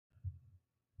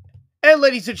And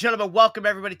ladies and gentlemen, welcome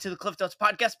everybody to the Cliff Notes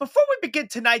Podcast. Before we begin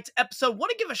tonight's episode,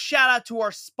 want to give a shout out to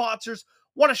our sponsors.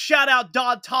 Want to shout out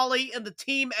Don Tolley and the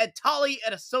team at Tolley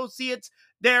and Associates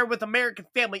there with American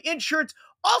Family Insurance.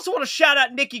 Also want to shout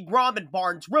out Nikki Grom and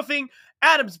Barnes Roofing,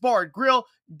 Adams Bar and Grill,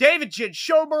 David Jin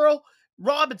Showmerl,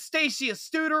 Rob and Stacy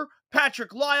Studer,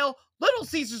 Patrick Lyle, Little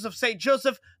Caesars of St.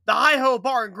 Joseph, the Hi-Ho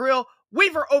Bar and Grill,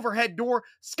 Weaver Overhead Door,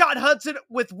 Scott Hudson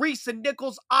with Reese and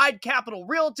Nichols, Ide Capital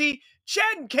Realty,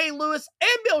 Chad and Kay Lewis, and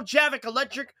Bill Javik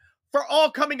Electric for all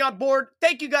coming on board.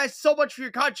 Thank you guys so much for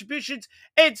your contributions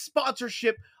and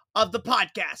sponsorship of the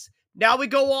podcast. Now we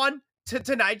go on to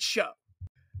tonight's show.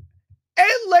 And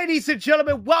ladies and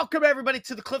gentlemen, welcome everybody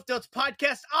to the Cliff Notes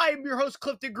Podcast. I am your host,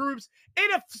 Clifton Grooms, and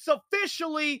it's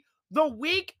officially the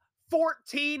Week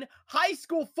 14 high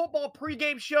school football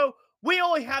pregame show. We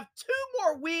only have 2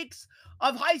 more weeks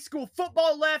of high school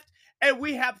football left, and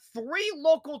we have 3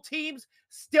 local teams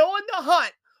still in the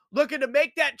hunt looking to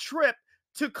make that trip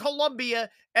to Columbia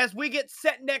as we get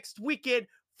set next weekend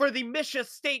for the Misha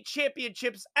State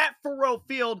Championships at Faurot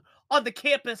Field on the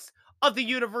campus of the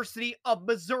University of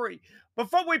Missouri.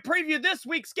 Before we preview this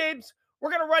week's games, we're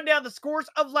going to run down the scores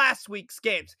of last week's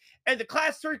games. In the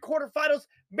Class 3 quarterfinals,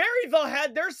 Maryville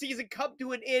had their season come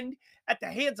to an end at the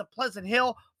hands of Pleasant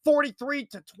Hill,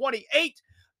 43-28.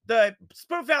 The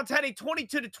Spoonhounds had a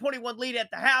 22-21 lead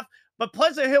at the half, but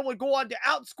Pleasant Hill would go on to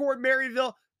outscore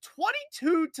Maryville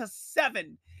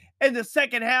 22-7 in the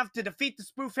second half to defeat the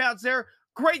Spoonhounds there.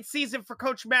 Great season for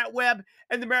Coach Matt Webb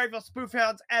and the Maryville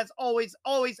Spoonhounds, as always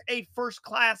a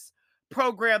first-class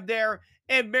program there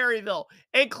in Maryville.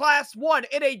 In Class 1,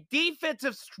 in a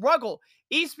defensive struggle,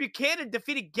 East Buchanan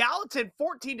defeated Gallatin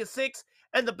 14-6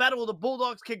 in the Battle of the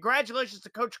Bulldogs. Congratulations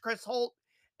to Coach Chris Holt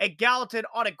and Gallatin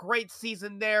on a great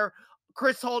season there.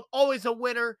 Chris Holt, always a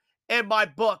winner in my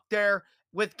book there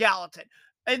with Gallatin.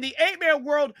 In the 8-man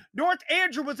world, North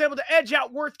Andrew was able to edge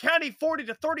out Worth County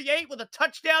 40-38 with a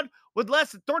touchdown with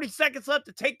less than 30 seconds left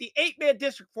to take the 8-man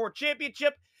District 4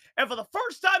 championship. And for the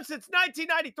first time since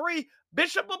 1993,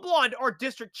 Bishop LeBlond are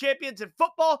district champions in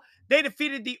football. They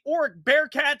defeated the Oric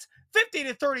Bearcats.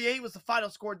 50-38 was the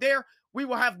final score there. We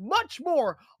will have much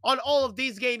more on all of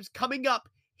these games coming up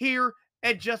here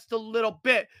in just a little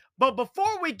bit. But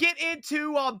before we get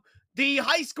into the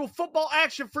high school football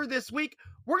action for this week,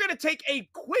 we're going to take a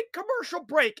quick commercial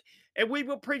break, and we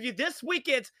will preview this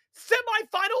weekend's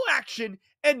semifinal action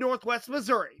in Northwest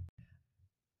Missouri.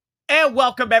 And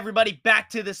welcome everybody back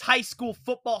to this high school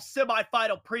football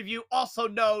semifinal preview, also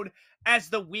known as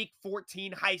the Week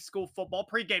 14 high school football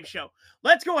pregame show.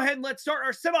 Let's go ahead and let's start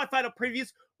our semifinal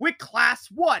previews with Class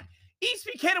 1. East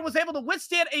Buchanan was able to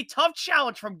withstand a tough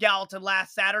challenge from Gallatin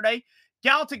last Saturday.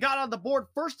 Gallatin got on the board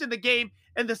first in the game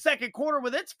in the second quarter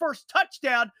with its first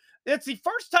touchdown. It's the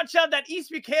first touchdown that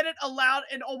East Buchanan allowed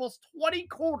in almost 20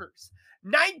 quarters,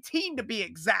 19 to be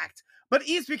exact. But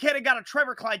East Buchanan got a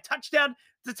Trevor Klein touchdown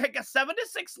to take a 7-6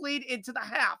 lead into the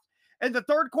half. In the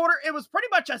third quarter, it was pretty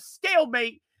much a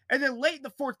stalemate. And then late in the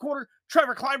fourth quarter,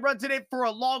 Trevor Klein runs it in for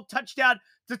a long touchdown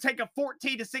to take a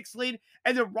 14-6 lead.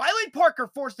 And then Riley Parker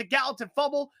forced a Gallatin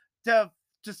fumble to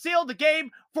seal the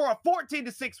game for a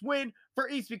 14-6 win for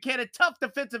East Buchanan. Tough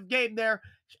defensive game there.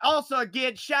 Also,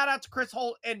 again, shout out to Chris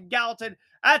Holt and Gallatin.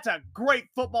 That's a great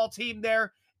football team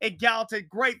there in Gallatin.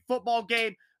 Great football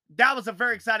game. That was a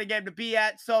very exciting game to be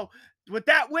at. So with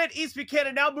that win, East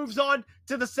Buchanan now moves on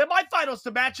to the semifinals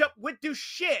to match up with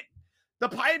Duchesne. The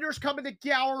Pioneers coming to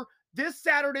Gower this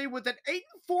Saturday with an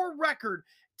 8-4 record,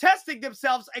 testing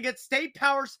themselves against State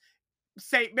Powers,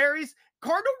 St. Mary's,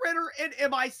 Cardinal Ritter, and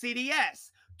MICDS.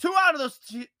 2 out of those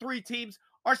 3 teams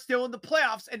are still in the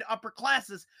playoffs in upper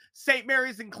classes. St.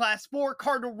 Mary's in Class 4,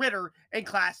 Cardinal Ritter in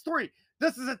Class 3.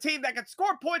 This is a team that can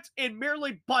score points in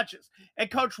merely bunches.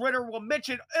 And Coach Ritter will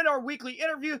mention in our weekly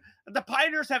interview that the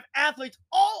Pioneers have athletes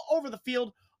all over the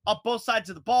field on both sides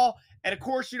of the ball. And of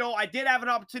course, I did have an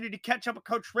opportunity to catch up with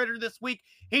Coach Ritter this week.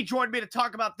 He joined me to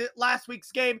talk about last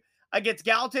week's game against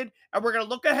Gallatin. And we're going to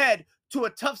look ahead to a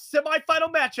tough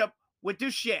semifinal matchup with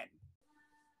Duchesne.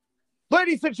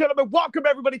 Ladies and gentlemen, welcome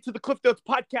everybody to the Cliff Notes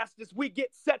Podcast as we get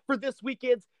set for this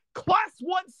weekend's Class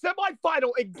 1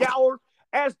 semifinal in Gower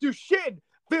as Duchesne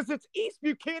visits East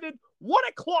Buchanan, 1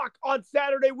 o'clock on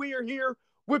Saturday. We are here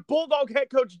with Bulldog head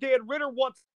coach Dan Ritter.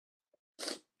 How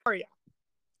are you?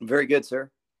 Very good,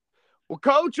 sir. Well,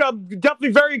 Coach, I'm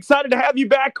definitely very excited to have you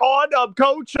back on.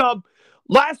 Coach,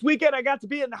 last weekend I got to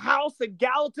be in the house in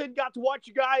Gallatin, got to watch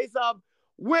you guys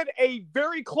win a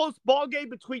very close ball game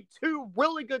between 2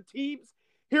 really good teams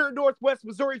here in Northwest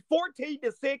Missouri,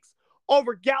 14-6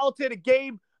 over Gallatin, a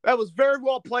game that was very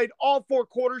well played all 4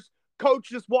 quarters. Coach,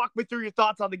 just walk me through your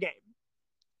thoughts on the game.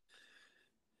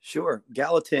 Sure.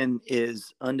 Gallatin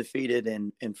is undefeated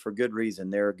and for good reason.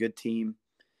 They're a good team.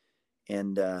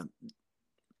 And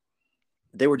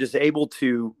they were just able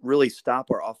to really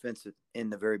stop our offense in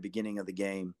the very beginning of the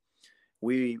game.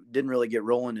 We didn't really get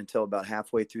rolling until about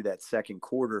halfway through that second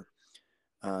quarter.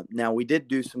 Now, we did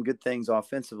do some good things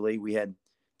offensively. We had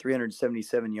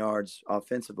 377 yards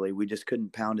offensively. We just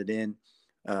couldn't pound it in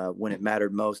when it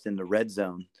mattered most in the red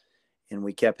zone. And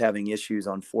we kept having issues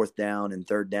on fourth down and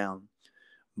third down.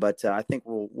 But I think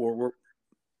we're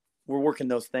working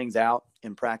those things out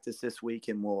in practice this week,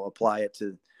 and we'll apply it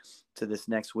to this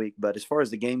next week. But as far as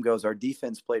the game goes, our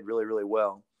defense played really, really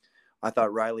well. I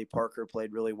thought Riley Parker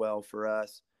played really well for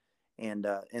us, and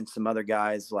some other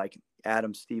guys like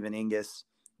Adam Steven Ingus.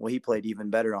 Well, he played even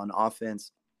better on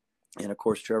offense. And, of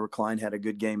course, Trevor Klein had a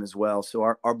good game as well. So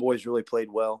our boys really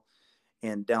played well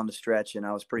and down the stretch, and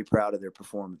I was pretty proud of their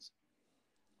performance.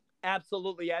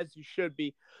 Absolutely, as you should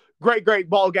be. Great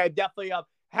ball game. Definitely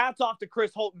hats off to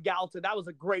Chris Holton Gallatin. That was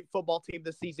a great football team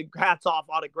this season. Hats off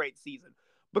on a great season.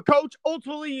 But, Coach,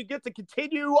 ultimately you get to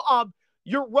continue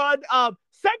your run.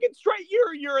 Second straight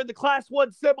year you're in the Class 1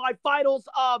 semifinals.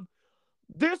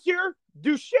 This year,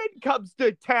 Duchesne comes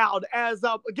to town as,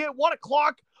 again, 1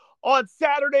 o'clock on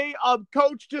Saturday.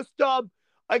 Coach, just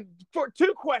for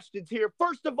two questions here.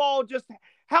 First of all, just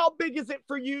how big is it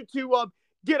for you to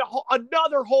get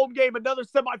another home game, another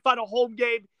semifinal home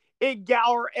game in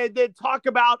Gower, and then talk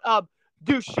about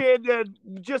Duchesne and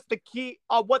just the key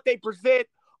of what they present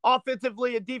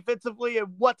offensively and defensively and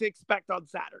what to expect on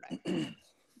Saturday?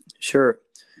 Sure.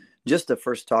 Just to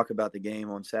first talk about the game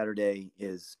on Saturday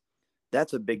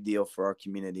that's a big deal for our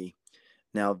community.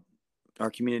 Now,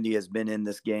 our community has been in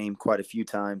this game quite a few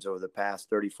times over the past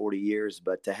 30, 40 years,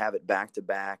 but to have it back to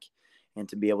back and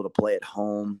to be able to play at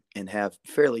home and have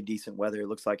fairly decent weather, it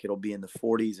looks like it'll be in the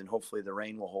 40s and hopefully the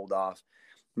rain will hold off.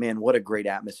 Man, what a great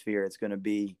atmosphere it's going to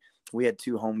be. We had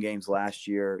 2 home games last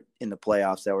year in the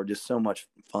playoffs that were just so much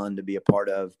fun to be a part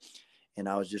of. And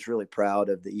I was just really proud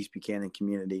of the East Buchanan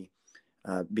community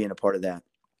being a part of that.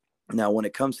 Now, when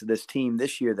it comes to this team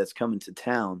this year that's coming to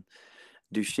town,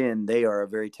 Duchesne, they are a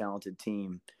very talented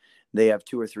team. They have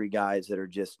 2 or 3 guys that are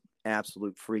just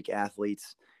absolute freak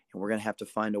athletes, and we're going to have to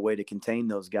find a way to contain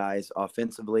those guys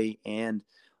offensively and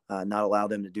not allow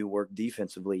them to do work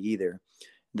defensively either.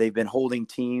 They've been holding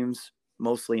teams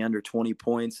mostly under 20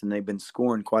 points, and they've been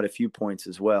scoring quite a few points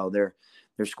as well. They're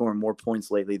scoring more points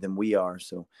lately than we are.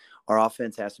 So our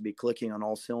offense has to be clicking on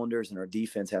all cylinders, and our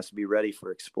defense has to be ready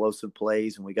for explosive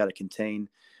plays, and we got to contain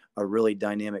a really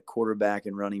dynamic quarterback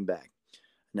and running back.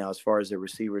 Now, as far as the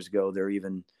receivers go, they're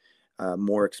even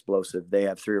more explosive. They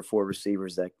have 3 or 4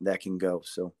 receivers that can go.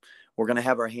 So we're going to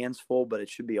have our hands full, but it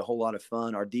should be a whole lot of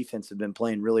fun. Our defense has been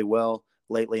playing really well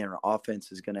lately, and our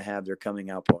offense is going to have their coming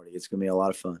out party. It's going to be a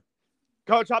lot of fun.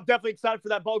 Coach, I'm definitely excited for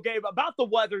that bowl game. About the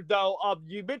weather, though,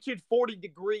 you mentioned 40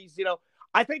 degrees.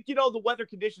 I think, the weather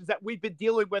conditions that we've been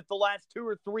dealing with the last 2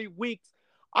 or 3 weeks,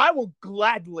 I will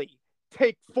gladly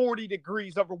take 40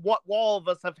 degrees over what all of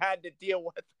us have had to deal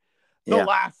with the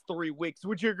last 3 weeks.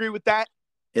 Would you agree with that?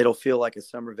 It'll feel like a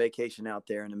summer vacation out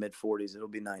there in the mid-40s. It'll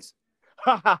be nice.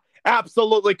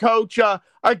 Absolutely, Coach.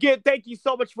 Again, thank you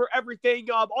so much for everything,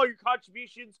 all your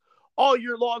contributions all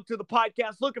year long to the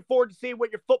podcast. Looking forward to seeing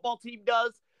what your football team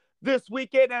does this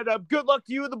weekend, and good luck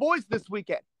to you and the boys this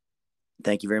weekend.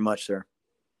 Thank you very much, sir.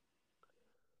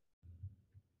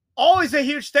 Always a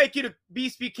huge thank you to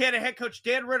East Buchanan head coach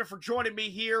Dan Ritter for joining me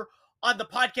here on the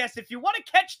podcast. If you want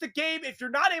to catch the game, if you're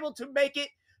not able to make it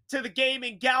to the game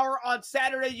in Gower on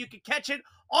Saturday, you can catch it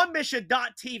on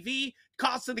Mission.tv.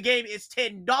 Cost of the game is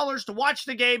 $10 to watch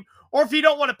the game, or if you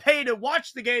don't want to pay to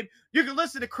watch the game, you can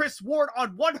listen to Chris Ward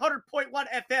on 100.1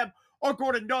 FM or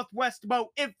go to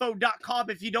northwestmoinfo.com.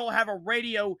 If you don't have a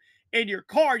radio in your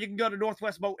car, you can go to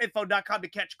northwestmoinfo.com to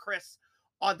catch Chris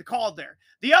on the call there.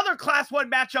 The other Class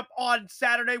 1 matchup on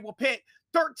Saturday will pit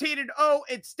 13-0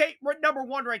 in state number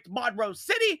 1 ranked Monroe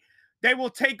City. They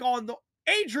will take on the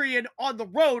Adrian on the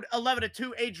road.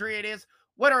 11-2 Adrian is.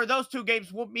 Winner of those 2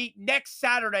 games will meet next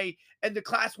Saturday in the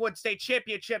Class 1 state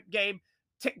championship game.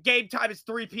 Game time is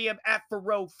 3 p.m. at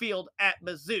Faroe Field at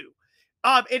Mizzou.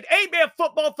 In 8-man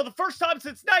football, for the first time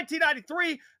since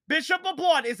 1993, Bishop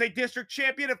LeBlanc is a district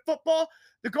champion in football.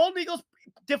 The Golden Eagles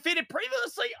defeated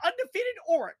previously undefeated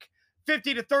Oric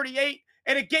 50-38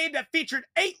 in a game that featured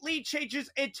 8 lead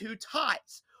changes and 2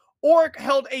 ties. Oric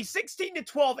held a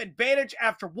 16-12 advantage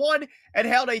after 1 and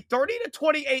held a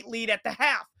 30-28 lead at the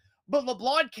half. But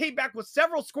LeBlanc came back with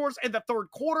several scores in the third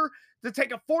quarter to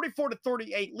take a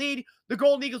 44-38 lead. The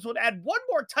Golden Eagles would add 1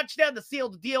 more touchdown to seal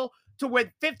the deal to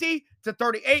win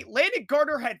 50-38. Landon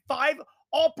Gardner had 5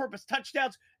 all-purpose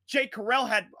touchdowns. Jay Correll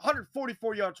had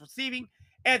 144 yards receiving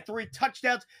and 3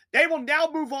 touchdowns. They will now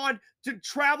move on to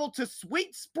travel to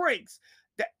Sweet Springs.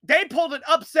 They pulled an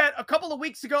upset a couple of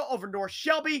weeks ago over North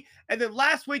Shelby, and then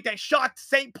last week they shocked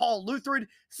St. Paul Lutheran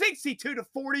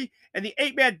 62-40 in the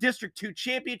 8-man District 2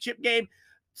 championship game.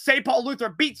 St. Paul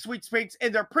Lutheran beat Sweet Springs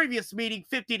in their previous meeting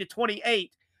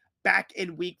 50-28 back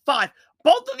in week 5.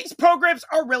 Both of these programs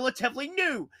are relatively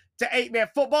new to 8-man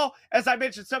football. As I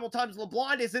mentioned several times,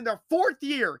 LeBlond is in their 4th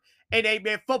year in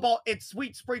 8-man football, and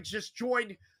Sweet Springs just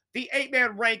joined the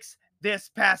 8-man ranks this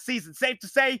past season. Safe to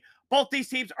say, both these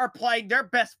teams are playing their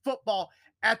best football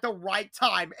at the right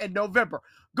time in November.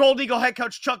 Golden Eagle head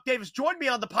coach Chuck Davis joined me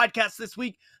on the podcast this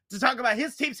week to talk about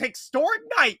his team's historic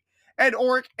night at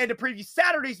Oric and to preview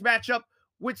Saturday's matchup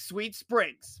with Sweet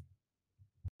Springs.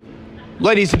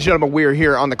 Ladies and gentlemen, we are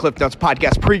here on the Cliff Notes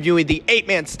podcast previewing the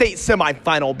 8-man state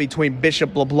semifinal between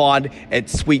Bishop LeBlond and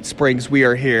Sweet Springs. We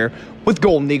are here with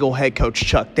Golden Eagle head coach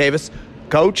Chuck Davis.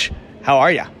 Coach, how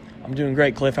are you? I'm doing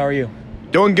great, Cliff. How are you?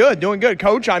 Doing good,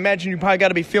 Coach. I imagine you probably got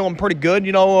to be feeling pretty good,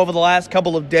 over the last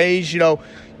couple of days. Your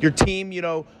team,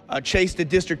 chased the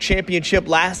district championship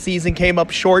last season, came up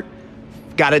short,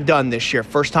 got it done this year.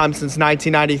 First time since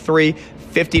 1993,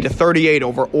 50-38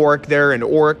 over Oric there in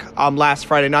Oric last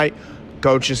Friday night.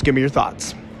 Coach, just give me your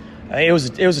thoughts. It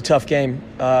was a tough game.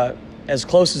 As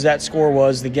close as that score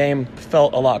was, the game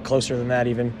felt a lot closer than that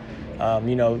even.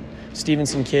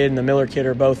 Stevenson kid and the Miller kid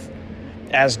are both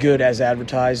as good as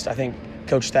advertised. I think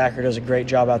Coach Thacker does a great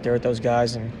job out there with those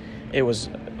guys, and it was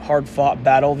a hard-fought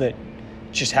battle that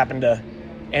just happened to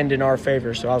end in our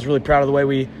favor. So I was really proud of the way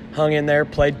we hung in there,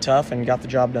 played tough, and got the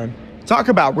job done. Talk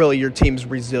about really your team's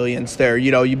resilience there.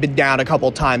 You've been down a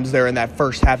couple times there in that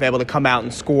first half, able to come out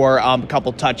and score a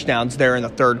couple touchdowns there in the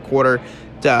third quarter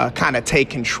to kind of take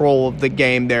control of the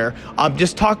game there.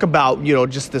 Just talk about,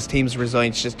 just this team's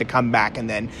resilience just to come back and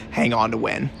then hang on to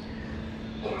win.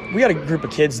 We got a group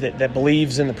of kids that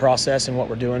believes in the process and what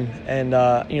we're doing. And,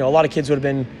 a lot of kids would have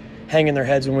been hanging their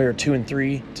heads when we were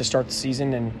 2-3 to start the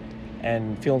season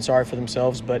and feeling sorry for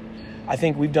themselves. But I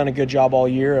think we've done a good job all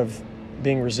year of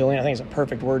being resilient. I think it's a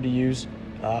perfect word to use.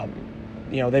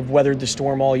 They've weathered the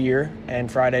storm all year,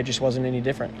 and Friday just wasn't any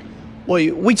different.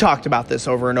 Well, we talked about this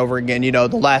over and over again. The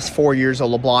last 4 years of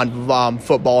LeBlond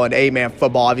football and 8-man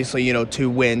football, obviously, 2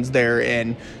 wins there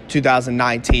in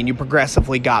 2019. You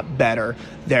progressively got better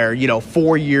there.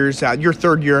 4 years out, your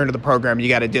 3rd year into the program, you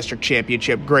got a district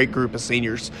championship, great group of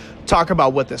seniors. Talk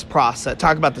about this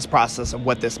process and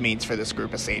what this means for this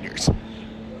group of seniors.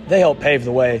 They help pave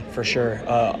the way for sure.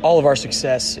 All of our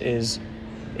success is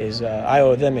I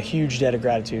owe them a huge debt of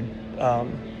gratitude.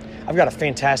 I've got a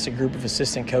fantastic group of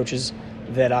assistant coaches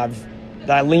that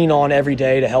I lean on every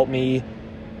day to help me,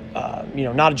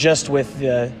 not just with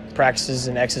the practices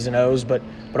and X's and O's, but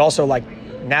also like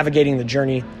navigating the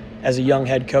journey as a young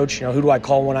head coach. Who do I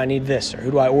call when I need this, or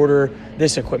who do I order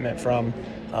this equipment from?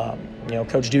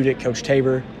 Coach Dudick, Coach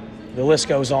Tabor, the list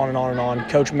goes on and on and on.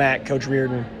 Coach Mack, Coach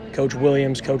Reardon, Coach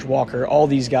Williams, Coach Walker, all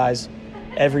these guys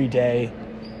every day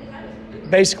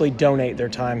basically donate their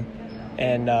time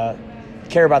and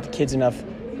care about the kids enough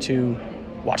to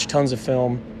watch tons of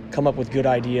film, come up with good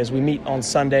ideas. We meet on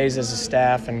Sundays as a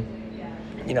staff, and,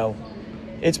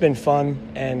 it's been fun,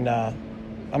 and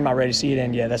I'm not ready to see it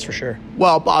end yet, that's for sure.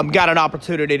 Well, got an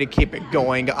opportunity to keep it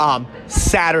going.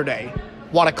 Saturday,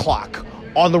 1 o'clock.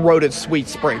 On the road at Sweet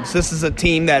Springs. This is a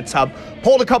team that's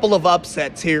pulled a couple of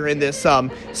upsets here in this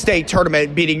state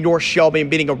tournament, beating North Shelby and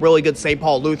beating a really good St.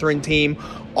 Paul Lutheran team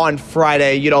on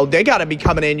Friday. They got to be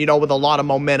coming in, with a lot of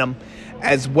momentum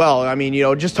as well. I mean,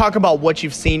 just talk about what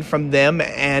you've seen from them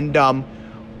and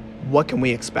what can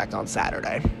we expect on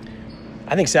Saturday?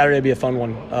 I think Saturday will be a fun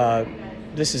one.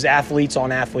 This is athletes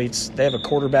on athletes. They have a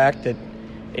quarterback that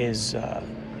is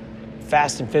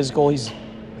fast and physical. He's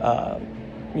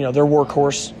their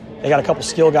workhorse. They got a couple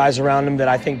skill guys around them that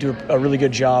I think do a really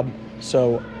good job.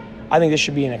 So I think this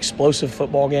should be an explosive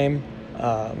football game.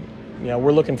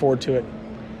 We're looking forward to it.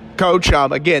 Coach,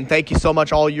 again, thank you so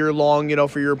much all year long,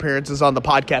 for your appearances on the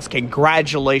podcast.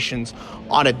 Congratulations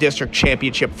on a district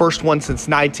championship. First one since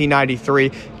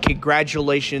 1993.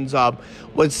 Congratulations.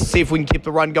 Let's see if we can keep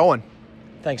the run going.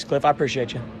 Thanks, Cliff. I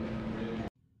appreciate you.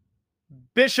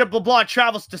 Bishop LeBlond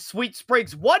travels to Sweet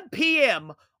Springs 1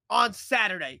 p.m. on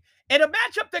Saturday. In a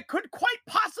matchup that could quite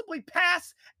possibly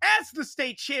pass as the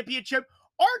state championship,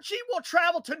 Archie will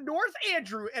travel to North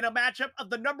Andrew in a matchup of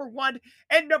the number 1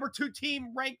 and number 2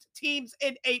 team ranked teams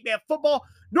in 8-man football.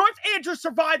 North Andrew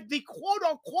survived the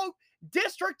quote-unquote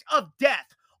District of Death,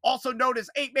 also known as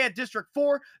 8-man District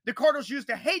 4. The Cardinals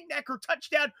used a Hayden Ecker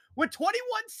touchdown with 21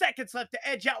 seconds left to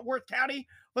edge out Worth County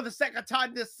for the second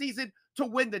time this season to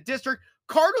win the district.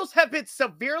 Cardinals have been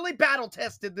severely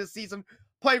battle-tested this season,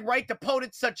 playing ranked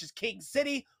opponents such as King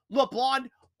City, LeBlond,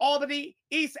 Albany,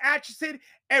 East Atchison,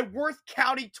 and Worth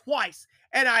County twice.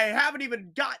 And I haven't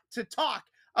even got to talk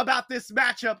about this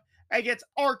matchup against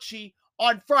Archie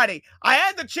on Friday. I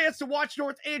had the chance to watch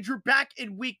North Andrew back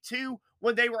in week 2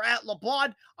 when they were at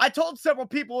LeBlond. I told several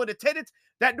people in attendance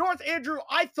that North Andrew,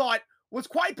 I thought, was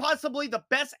quite possibly the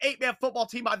best 8-man football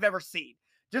team I've ever seen.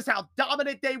 Just how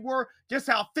dominant they were, just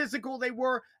how physical they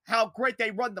were, how great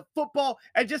they run the football,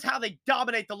 and just how they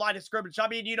dominate the line of scrimmage. I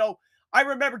mean, I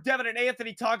remember Devin and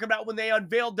Anthony talking about when they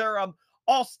unveiled their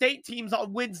all-state teams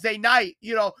on Wednesday night.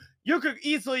 You could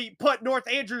easily put North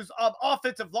Andrew's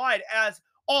offensive line as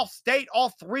all-state, all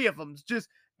 3 of them. Just,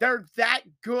 they're that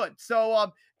good.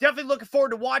 So definitely looking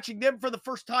forward to watching them for the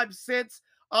first time since.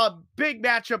 Big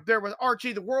matchup there with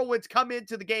Archie. The Whirlwinds come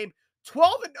into the game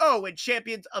 12-0 and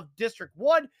champions of District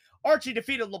 1. Archie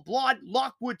defeated LeBlond,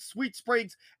 Lockwood, Sweet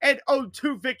Springs, and owned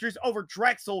 2 victories over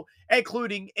Drexel,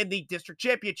 including in the district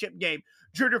championship game.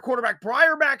 Junior quarterback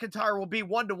Briar McIntyre will be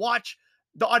one to watch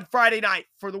on Friday night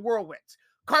for the Whirlwinds.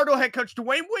 Cardinal head coach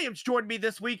Dwayne Williams joined me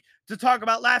this week to talk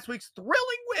about last week's thrilling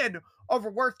win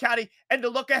over Worth County and to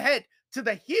look ahead to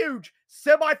the huge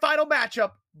semifinal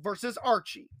matchup versus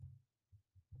Archie.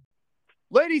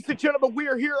 Ladies and gentlemen, we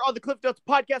are here on the Cliff Notes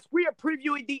podcast. We are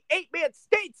previewing the 8-man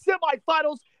state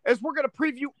semifinals as we're going to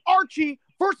preview Archie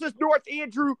versus North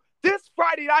Andrew this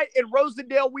Friday night in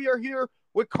Rosendale. We are here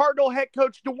with Cardinal head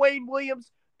coach Dwayne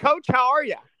Williams. Coach, how are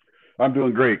you? I'm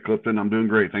doing great, Clifton. I'm doing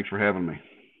great. Thanks for having me.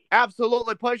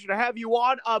 Absolutely. Pleasure to have you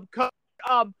on. Coach,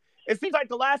 it seems like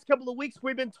the last couple of weeks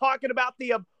we've been talking about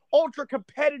the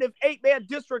ultra-competitive 8-man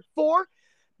District 4.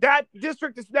 That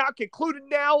district is now concluded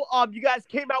now. You guys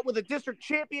came out with a district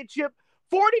championship,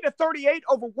 40-38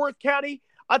 over Worth County.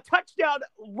 A touchdown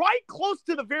right close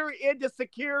to the very end to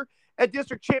secure a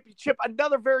district championship.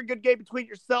 Another very good game between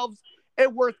yourselves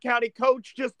and Worth County.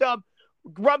 Coach, just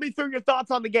run me through your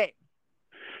thoughts on the game.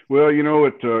 Well,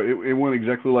 it went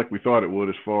exactly like we thought it would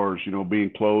as far as,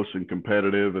 being close and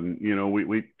competitive. And,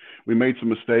 we made some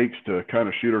mistakes to kind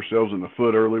of shoot ourselves in the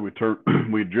foot early.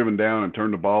 We'd driven down and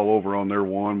turned the ball over on their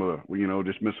one, but,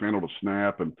 just mishandled a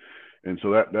snap. And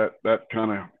so that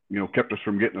kind of, kept us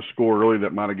from getting a score early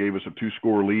that might have gave us a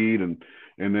 2-score lead. And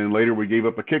then later we gave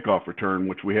up a kickoff return,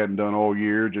 which we hadn't done all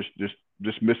year, just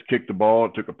miskicked the ball.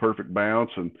 It took a perfect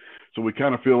bounce. And so we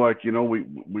kind of feel like,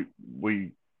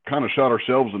 we kind of shot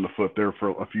ourselves in the foot there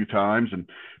for a few times,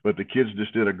 but the kids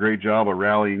just did a great job of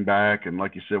rallying back. And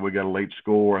like you said, we got a late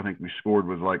score. I think we scored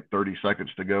with like 30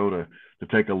 seconds to go to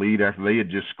take a lead after they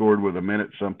had just scored with a minute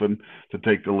something to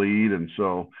take the lead. And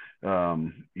so,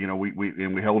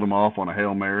 we held them off on a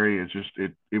Hail Mary. It's just,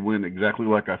 it went exactly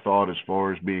like I thought as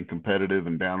far as being competitive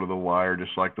and down to the wire,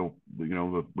 just like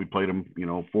we played them,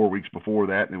 4 weeks before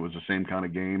that, and it was the same kind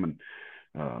of game. And,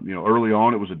 early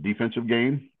on, it was a defensive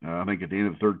game. I think at the end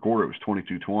of the third quarter, it was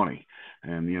 22-20.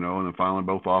 And, and then finally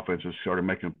both offenses started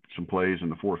making some plays in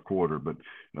the fourth quarter. But,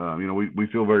 we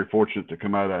feel very fortunate to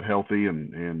come out of that healthy.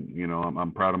 And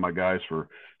I'm proud of my guys for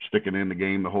sticking in the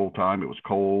game the whole time. It was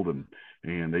cold,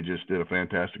 and they just did a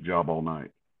fantastic job all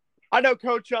night. I know,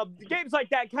 Coach, games like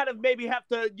that kind of maybe have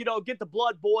to, get the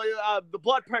blood the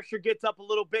blood pressure gets up a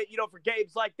little bit, for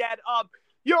games like that.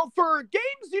 For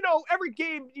games, every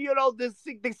game,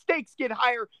 the stakes get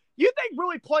higher. You think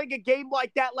really playing a game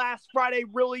like that last Friday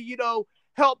really,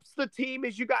 helps the team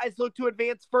as you guys look to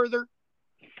advance further?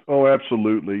 Oh,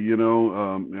 absolutely.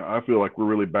 I feel like we're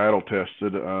really battle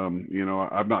tested.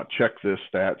 I've not checked this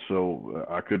stat, so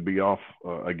I could be off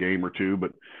a game or two,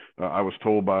 but I was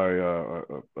told by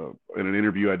in an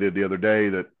interview I did the other day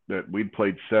that we'd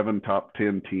played 7 top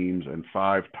 10 teams and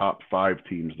 5 top 5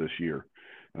 teams this year.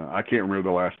 I can't remember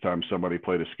the last time somebody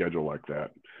played a schedule like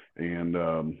that. And,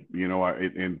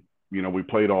 we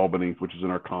played Albany, which is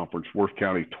in our conference, Worth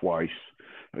County twice,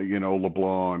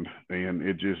 LeBlond,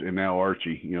 and now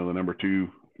Archie, the number 2,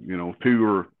 2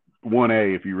 or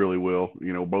 1A, if you really will,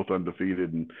 both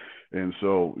undefeated. And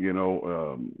so,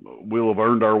 we'll have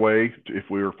earned our way if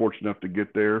we were fortunate enough to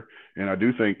get there. And I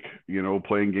do think,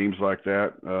 playing games like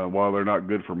that, while they're not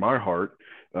good for my heart,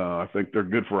 I think they're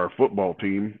good for our football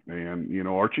team. And,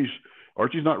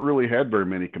 Archie's not really had very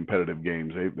many competitive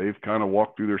games. They've kind of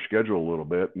walked through their schedule a little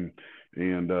bit. And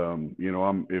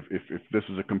if this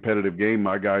is a competitive game,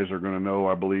 my guys are going to know,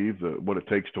 I believe, what it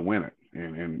takes to win it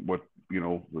and what,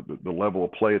 the level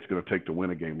of play it's going to take to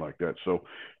win a game like that. So,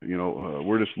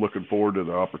 we're just looking forward to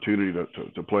the opportunity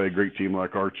to play a great team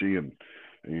like Archie and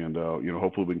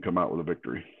hopefully we can come out with a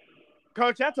victory.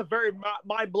 Coach, that's a very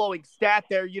mind-blowing stat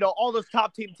there. You know, all those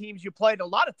top teams you played, a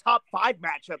lot of top 5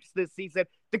 matchups this season.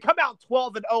 To come out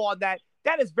 12-0 on that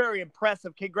is very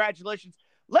impressive. Congratulations.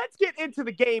 Let's get into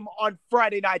the game on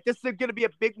Friday night. This is going to be a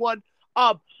big one.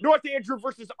 North Andrew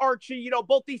versus Archie. You know,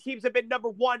 both these teams have been number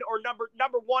one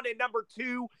and number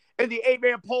 2 in the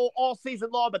 8-man poll all season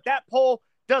long, but that poll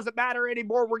doesn't matter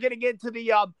anymore. We're getting into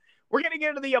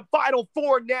the Final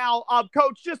Four now.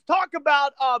 Coach, just talk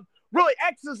about really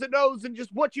X's and O's and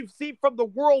just what you've seen from the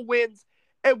Whirlwinds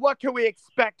and what can we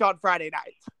expect on Friday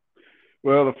night?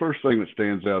 Well, the first thing that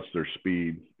stands out is their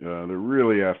speed. They're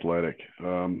really athletic.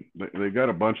 They've got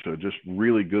a bunch of just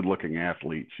really good-looking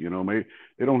athletes. You know,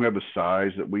 they don't have the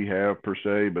size that we have per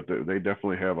se, but they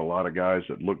definitely have a lot of guys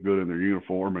that look good in their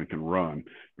uniform and can run.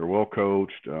 They're well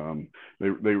coached. They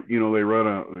run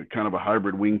a kind of a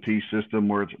hybrid wing T system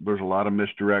where there's a lot of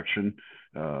misdirection.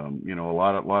 You know, a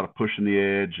lot of pushing the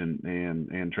edge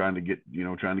and trying to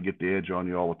get the edge on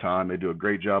you all the time. They do a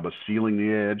great job of sealing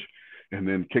the edge and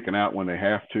then kicking out when they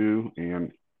have to.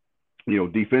 And, you know,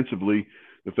 defensively,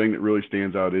 the thing that really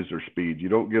stands out is their speed. You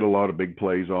don't get a lot of big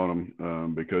plays on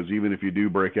them because even if you do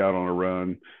break out on a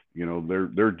run, you know,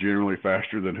 they're generally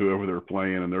faster than whoever they're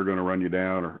playing, and they're going to run you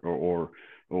down or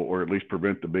at least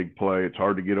prevent the big play. It's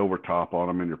hard to get over top on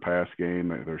them in your pass game.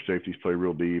 Their safeties play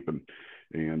real deep and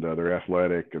they're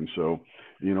athletic. And so,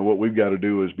 you know, what we've got to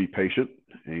do is be patient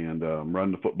and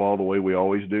run the football the way we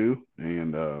always do.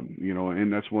 And, you know,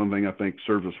 and that's one thing I think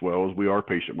serves us well is we are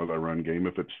patient with our run game.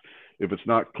 If it's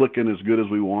not clicking as good as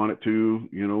we want it to,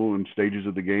 you know, in stages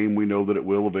of the game, we know that it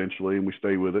will eventually, and we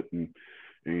stay with it. And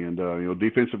you know,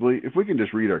 defensively, if we can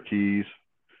just read our keys,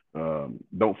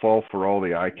 don't fall for all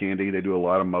the eye candy. They do a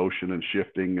lot of motion and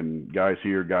shifting and guys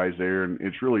here, guys there. And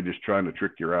it's really just trying to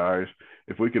trick your eyes.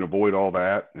 If we can avoid all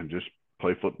that and just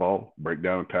play football, break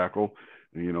down and tackle,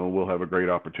 you know, we'll have a great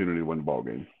opportunity to win the ball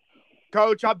game.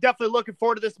 Coach, I'm definitely looking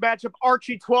forward to this matchup.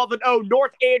 Archie 12-0,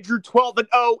 North Andrew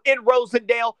 12-0 in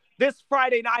Rosendale. This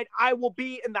Friday night, I will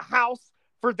be in the house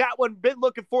for that one. Been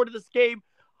looking forward to this game.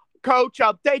 Coach,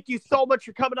 thank you so much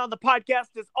for coming on the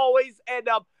podcast as always. And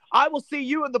I will see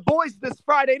you and the boys this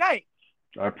Friday night.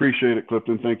 I appreciate it,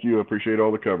 Clifton. Thank you. I appreciate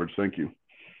all the coverage. Thank you.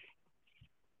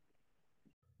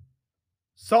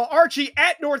 So Archie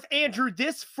at North Andrew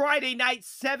this Friday night,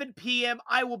 7 p.m.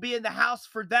 I will be in the house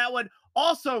for that one.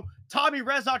 Also, Tommy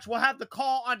Rezach will have the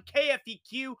call on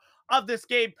KFEQ of this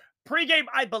game. Pre-game,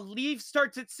 I believe,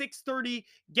 starts at 6:30.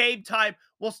 Game time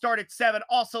will start at 7.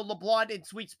 Also, LeBlond and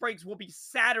Sweet Springs will be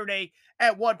Saturday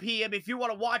at 1 p.m. If you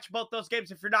want to watch both those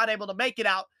games, if you're not able to make it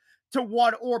out to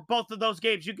one or both of those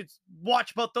games, you can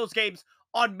watch both those games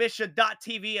on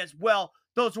Mission.tv as well.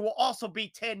 Those will also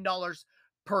be $10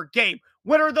 per game.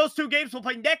 Winner of those 2 games will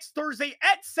play next Thursday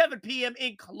at 7 p.m.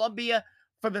 in Columbia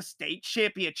for the state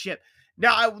championship.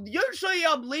 Now, I usually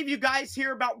leave you guys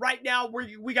here about right now where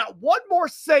we got one more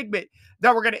segment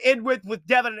that we're going to end with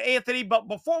Devin and Anthony. But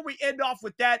before we end off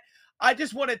with that, I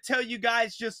just want to tell you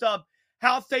guys just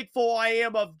how thankful I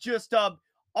am of just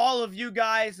all of you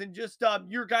guys and just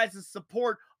your guys'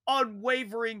 support,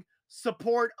 unwavering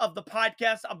support of the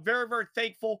podcast. I'm very, very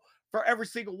thankful for every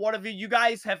single one of you. You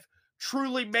guys have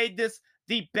truly made this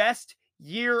the best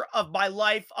year of my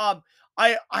life.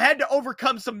 I had to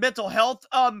overcome some mental health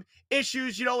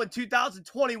issues, you know, in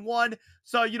 2021.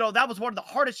 So, you know, that was one of the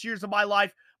hardest years of my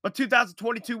life. But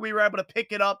 2022, we were able to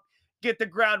pick it up, get the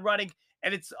ground running.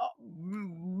 And it's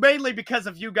mainly because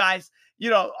of you guys, you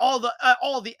know, all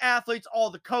the athletes, all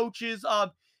the coaches,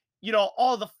 you know,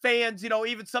 all the fans, you know,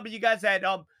 even some of you guys that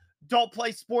don't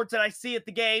play sports and I see at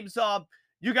the games.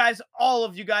 You guys, all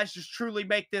of you guys just truly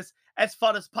make this as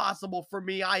fun as possible for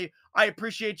me. I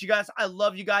appreciate you guys. I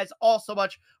love you guys all so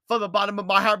much from the bottom of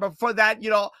my heart. But for that, you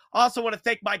know, I also want to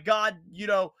thank my God. You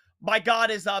know, my God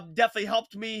has definitely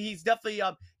helped me. He's definitely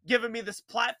given me this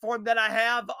platform that I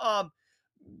have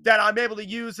that I'm able to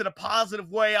use in a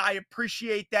positive way. I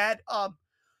appreciate that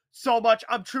so much.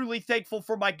 I'm truly thankful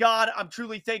for my God. I'm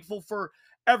truly thankful for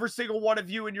every single one of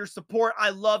you and your support. I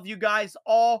love you guys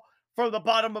all from the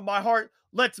bottom of my heart.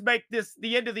 Let's make this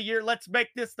the end of the year. Let's make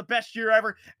this the best year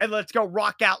ever. And let's go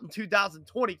rock out in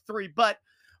 2023. But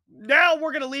now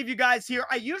we're going to leave you guys here.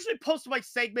 I usually post my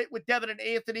segment with Devin and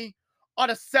Anthony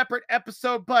on a separate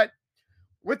episode. But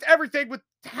with everything, with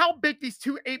how big these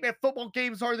 2 8-man football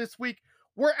games are this week,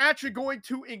 we're actually going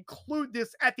to include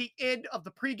this at the end of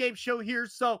the pregame show here.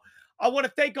 So I want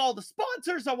to thank all the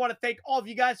sponsors. I want to thank all of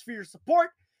you guys for your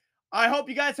support. I hope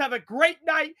you guys have a great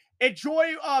night.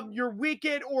 Enjoy your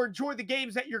weekend or enjoy the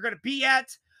games that you're going to be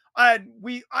at. And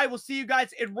I will see you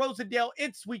guys in Rosendale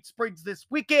in Sweet Springs this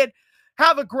weekend.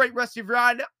 Have a great rest of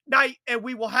your night, and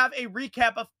we will have a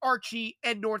recap of Archie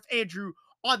and North Andrew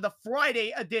on the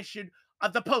Friday edition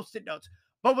of the Post-it Notes.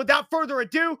 But without further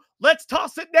ado, let's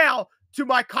toss it now to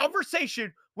my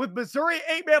conversation with Missouri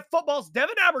 8-Man Football's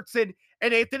Devin Albertson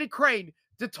and Anthony Crane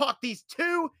to talk these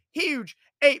two huge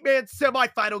 8-man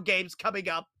semifinal games coming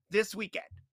up this weekend.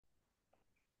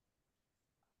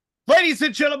 Ladies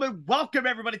and gentlemen, welcome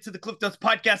everybody to the Cliff Notes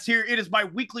Podcast here. It is my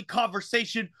weekly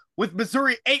conversation with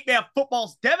Missouri 8-Man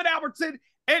Football's Devin Albertson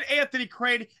and Anthony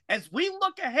Crane as we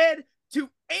look ahead to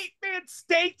 8-Man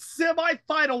state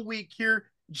semifinal week here.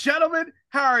 Gentlemen,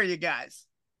 how are you guys?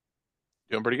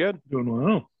 Doing pretty good. Doing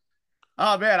well.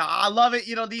 Oh, man, I love it.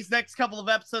 You know, these next couple of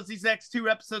episodes, these next two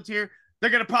episodes here, they're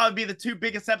going to probably be the two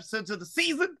biggest episodes of the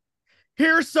season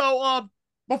here. So,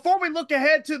 before we look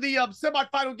ahead to the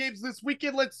semifinal games this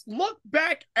weekend, let's look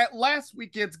back at last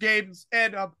weekend's games.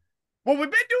 And when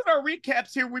we've been doing our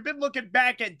recaps here, we've been looking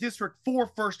back at District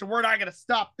 4 first, and we're not going to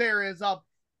stop there. Is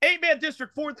 8-Man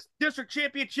District 4 District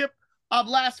Championship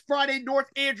last Friday, North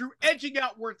Andrew edging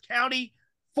out Worth County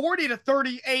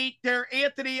 40-38 there.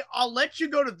 Anthony, I'll let you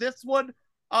go to this one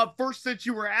first since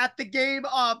you were at the game.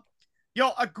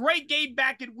 A great game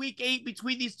back in week 8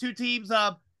 between these two teams.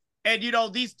 And,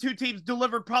 these two teams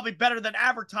delivered probably better than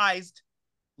advertised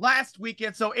last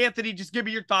weekend. So, Anthony, just give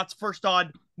me your thoughts first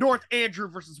on North Andrew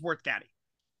versus Worth County.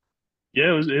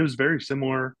 Yeah, it was very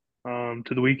similar to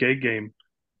the week 8 game.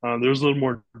 There was a little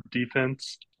more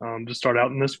defense to start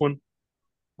out in this one.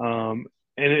 And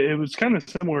it was kind of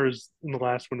similar as in the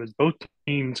last one, as both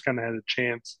teams kind of had a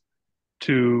chance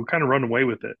to kind of run away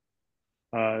with it.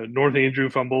 North Andrew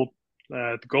fumbled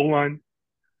at the goal line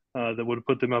that would have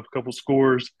put them up a couple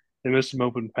scores. They missed some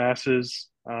open passes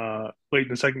late in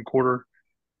the second quarter.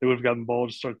 They would have gotten the ball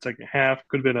to start the second half.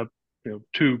 Could have been up,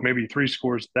 2, maybe 3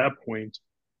 scores at that point.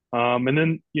 And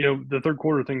then, the third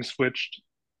quarter things switched.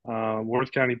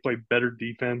 Worth County played better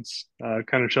defense,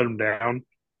 kind of shut them down.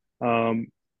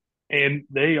 And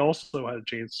they also had a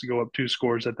chance to go up 2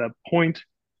 scores at that point.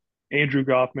 Andrew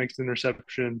Goff makes the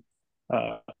interception.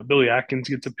 Billy Atkins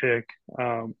gets a pick.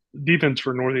 Defense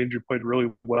for North Andrew played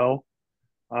really well.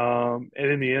 And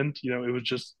in the end, it was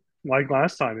just like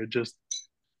last time. It just,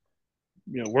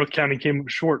 Worth County came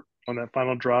short on that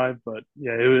final drive. But,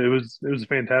 yeah, it was a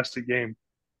fantastic game.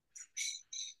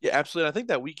 Yeah, absolutely. I think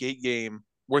that week 8 game,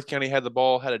 Worth County had the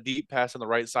ball, had a deep pass on the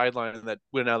right sideline that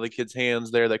went out of the kid's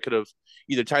hands there that could have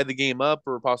either tied the game up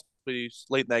or possibly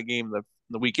late in that game,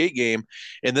 the week 8 game.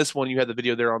 And this one, you had the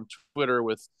video there on Twitter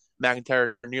with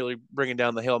McIntyre nearly bringing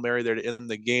down the Hail Mary there to end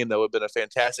the game. That would have been a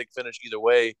fantastic finish either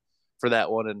way for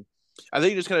that one. And I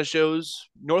think it just kind of shows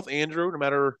North Andrew, no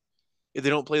matter if they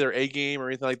don't play their A game or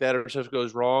anything like that or stuff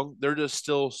goes wrong, they're just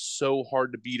still so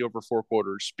hard to beat over 4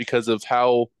 quarters because of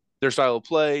how their style of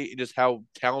play and just how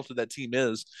talented that team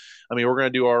is. I mean, we're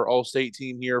going to do our all-state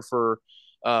team here for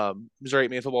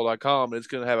Missouri8manfootball.com, and it's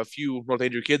going to have a few North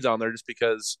Andrew kids on there just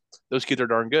because those kids are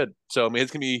darn good. So, I mean,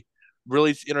 it's going to be really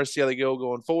interesting to see how they go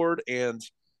going forward. And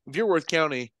if you're Worth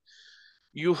County,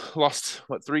 you lost,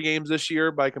 3 games this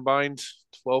year by combined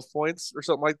 12 points or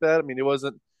something like that. I mean, it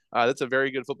wasn't that's a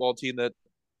very good football team that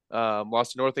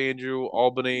lost to North Andrew,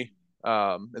 Albany,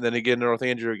 and then again North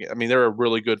Andrew. I mean, they're a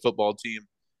really good football team.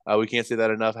 We can't say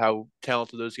that enough, how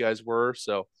talented those guys were.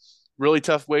 So really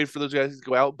tough way for those guys to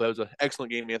go out, but it was an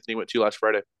excellent game Anthony went to last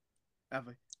Friday.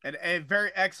 Definitely. And a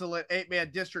very excellent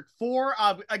 8-man District 4.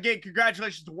 Again,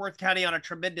 congratulations to Worth County on a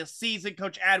tremendous season.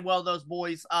 Coach Adwell, those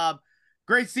boys,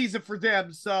 great season for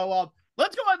them. So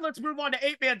let's go ahead and let's move on to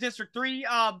 8-man District 3.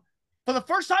 For the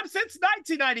first time since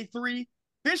 1993,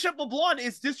 Bishop LeBlond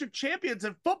is district champions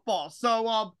in football.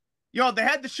 So, they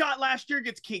had the shot last year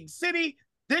against King City.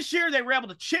 This year, they were able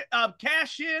to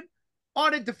cash in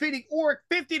on it, defeating Oric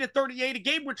 50-38, a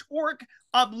game which Oric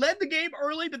led the game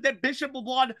early, but then Bishop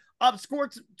LeBlond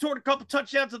scored a couple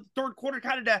touchdowns in the third quarter,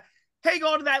 kind of to hang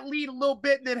on to that lead a little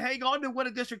bit and then hang on to win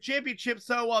a district championship.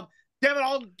 So, Devin,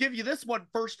 I'll give you this one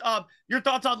first. Your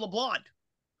thoughts on LeBlond?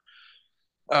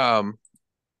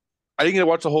 I didn't get to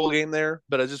watch the whole game there,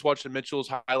 but I just watched the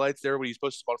Mitchell's highlights there when he's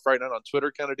posted on Friday night on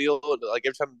Twitter kind of deal. Like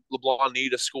every time LeBlond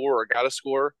needed a score or got a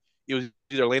score, it was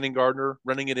either Landon Gardner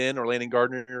running it in or Landon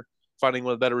Gardner finding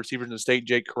one of the better receivers in the state,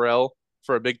 Jake Carell,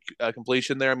 for a big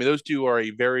completion there. I mean, those two are a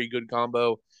very good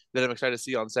combo that I'm excited to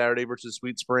see on Saturday versus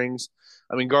Sweet Springs.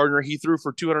 I mean, Gardner, he threw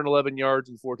for 211 yards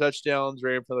and 4 touchdowns,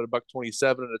 ran for another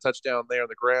 $127 and a touchdown there on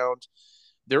the ground.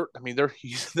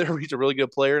 He's a really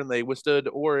good player, and they withstood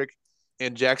Oric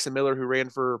and Jackson Miller, who ran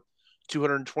for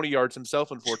 220 yards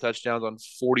himself and 4 touchdowns on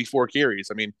 44 carries.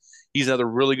 I mean, he's another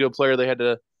really good player they had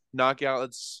to knock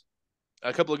out.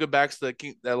 a couple of good backs that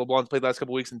LeBron's played the last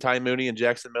couple of weeks in Ty Mooney and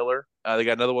Jackson Miller. They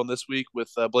got another one this week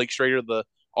with Blake Schrader, the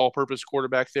all-purpose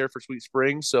quarterback there for Sweet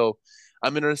Springs. So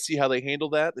I'm interested to see how they handle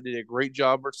that. They did a great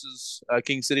job versus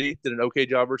King City, did an okay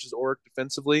job versus Oric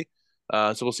defensively.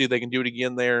 So we'll see if they can do it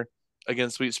again there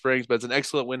against Sweet Springs. But it's an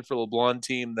excellent win for LeBron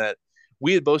team that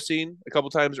we had both seen a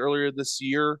couple times earlier this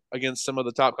year against some of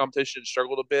the top competition,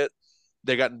 struggled a bit.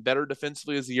 They've gotten better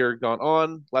defensively as the year gone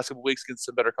on. Last couple of weeks against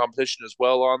some better competition as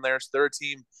well on there. So they're a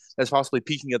team that's possibly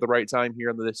peaking at the right time here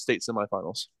in the state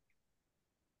semifinals.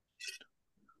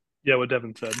 Yeah, what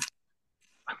Devin said.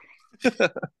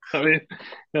 I mean,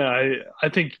 yeah, I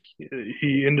think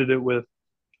he ended it with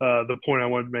the point I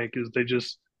wanted to make is they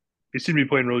seem to be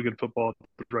playing really good football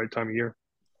at the right time of year.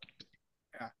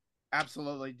 Yeah,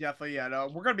 absolutely. Definitely. Yeah, no,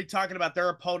 we're going to be talking about their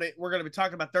opponent. We're going to be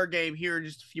talking about their game here in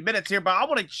just a few minutes here, but I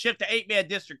want to shift to 8-man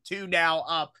District 2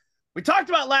 now. We talked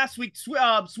about last week,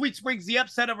 Sweet Springs, the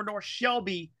upset over North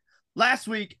Shelby last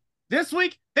week. This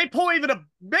week, they pull even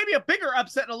maybe a bigger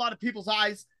upset in a lot of people's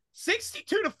eyes.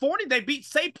 62-40, they beat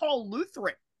St. Paul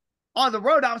Lutheran on the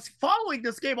road. I was following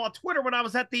this game on Twitter when I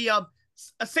was at the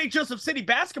St. Joseph City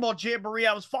Basketball Jamboree.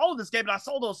 I was following this game, and I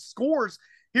saw those scores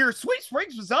here. Sweet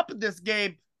Springs was up in this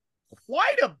game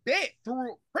quite a bit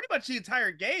through pretty much the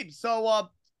entire game. So,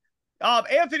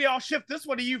 Anthony, I'll shift this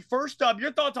one to you first.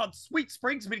 Your thoughts on Sweet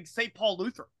Springs beating St. Paul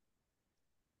Lutheran?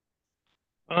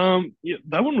 Yeah,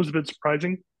 that one was a bit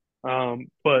surprising,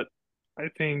 but I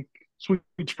think Sweet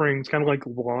Springs, kind of like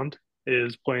LeBlanc,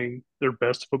 is playing their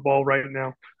best football right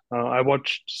now. I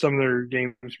watched some of their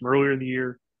games from earlier in the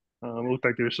year. It looked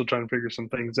like they were still trying to figure some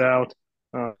things out.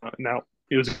 Now,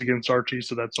 it was against Archie,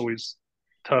 so that's always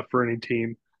tough for any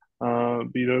team.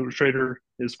 Schrader,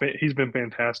 he's been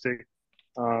fantastic.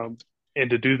 And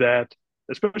to do that,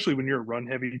 especially when you're a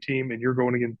run-heavy team and you're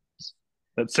going against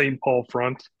that St. Paul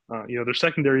front, their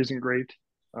secondary isn't great,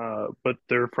 but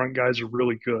their front guys are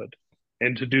really good.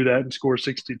 And to do that and score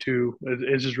 62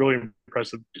 is just really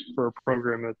impressive for a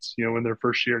program that's, in their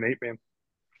first year in 8-man.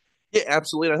 Yeah,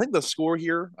 absolutely. I think the score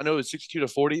here, I know it's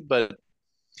 62-40, but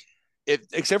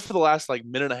except for the last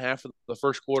minute and a half of the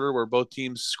first quarter where both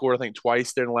teams scored, I think,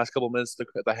 twice there in the last couple of minutes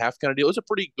at the half kind of deal, it was a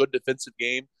pretty good defensive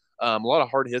game. A lot of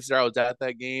hard hits there. I was at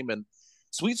that game. And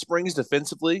Sweet Springs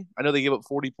defensively, I know they gave up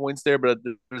 40 points there, but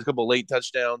there's a couple of late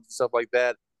touchdowns and stuff like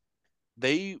that.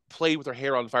 They played with their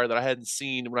hair on fire that I hadn't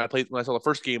seen when I saw the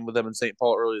first game with them in St.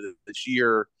 Paul earlier this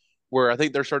year, where I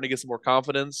think they're starting to get some more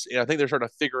confidence. And I think they're starting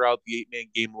to figure out the 8-man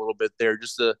game a little bit there.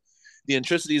 Just the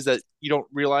intricacies that you don't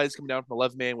realize coming down from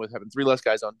 11-man with having 3 less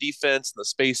guys on defense and the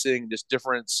spacing, just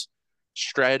different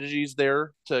strategies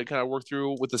there to kind of work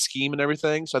through with the scheme and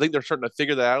everything. So I think they're starting to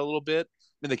figure that out a little bit.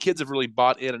 I mean, the kids have really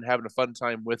bought in and having a fun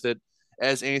time with it.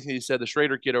 As Anthony said, the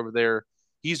Schrader kid over there,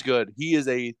 he's good. He is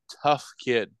a tough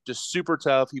kid, just super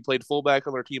tough. He played fullback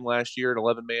on their team last year at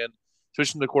 11-man,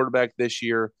 switched to quarterback this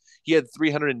year. He had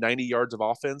 390 yards of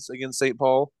offense against St.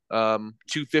 Paul,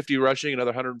 250 rushing,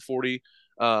 another 140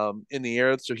 in the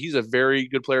air. So he's a very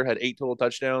good player, had 8 total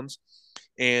touchdowns.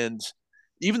 And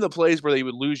even the plays where they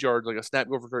would lose yards, like a snap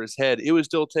over for his head, it would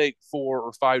still take 4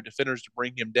 or 5 defenders to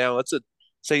bring him down. That's a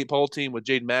St. Paul team with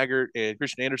Jaden Maggart and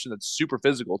Christian Anderson that's super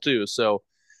physical too. So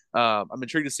I'm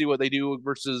intrigued to see what they do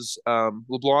versus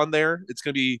LeBlanc there. It's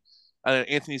going to be,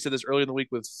 Anthony said this earlier in the week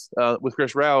with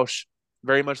Chris Roush,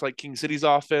 very much like King City's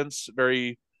offense,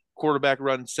 very quarterback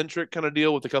run centric kind of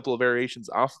deal with a couple of variations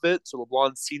off of it. So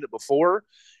LeBlanc's seen it before.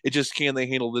 It just, can they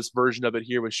handle this version of it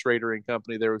here with Schrader and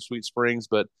company there with Sweet Springs?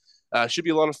 But should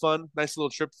be a lot of fun. Nice little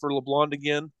trip for LeBlanc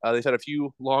again. They've had a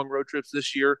few long road trips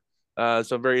this year.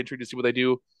 So I'm very intrigued to see what they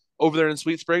do over there in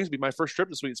Sweet Springs. It'll be my first trip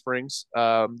to Sweet Springs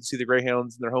to see the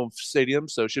Greyhounds in their home stadium.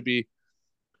 So it should be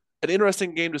an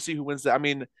interesting game to see who wins that. I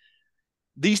mean,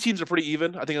 these teams are pretty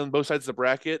even, I think, on both sides of the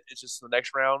bracket. It's just the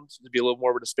next round to be a little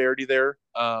more of a disparity there.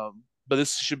 But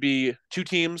this should be 2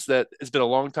 teams that it's been a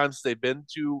long time since they've been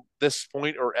to this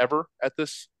point or ever at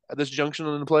this junction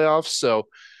in the playoffs. So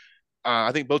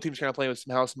I think both teams kind of playing with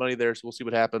some house money there. So we'll see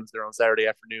what happens there on Saturday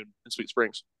afternoon in Sweet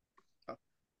Springs.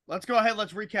 Let's go ahead.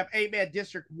 Let's recap 8-man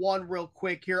District 1 real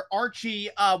quick here. Archie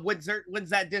wins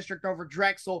that district over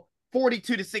Drexel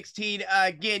 42-16.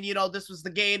 Again, this was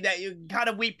the game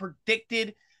that we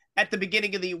predicted at the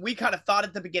beginning of the year. We kind of thought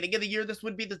at the beginning of the year this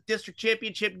would be the district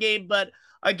championship game. But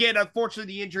again,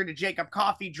 unfortunately, the injury to Jacob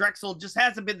Coffey, Drexel just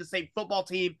hasn't been the same football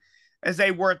team as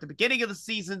they were at the beginning of the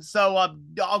season. So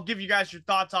I'll give you guys your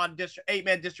thoughts on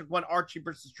 8-man District 1, Archie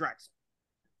versus Drexel.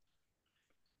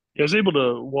 I was able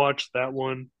to watch that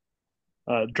one.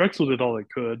 Drexel did all they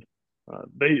could.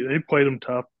 They played them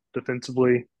tough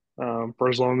defensively for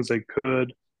as long as they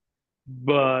could.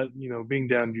 But, being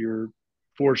down to your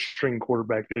four-string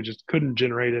quarterback that just couldn't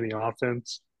generate any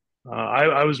offense.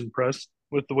 I was impressed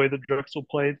with the way that Drexel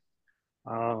played.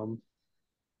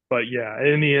 But yeah,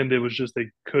 in the end, it was just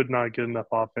they could not get enough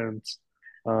offense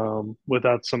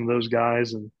without some of those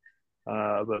guys. And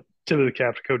but tip of the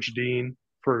cap to Coach Dean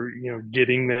for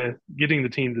getting the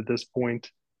team to this point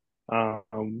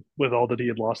with all that he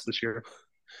had lost this year.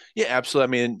 Yeah,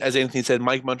 absolutely. I mean, as Anthony said,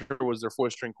 Mike Munter was their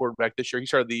fourth string quarterback this year. He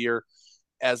started the year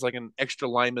as like an extra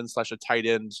lineman / a tight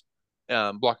end,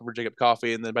 blocking for Jacob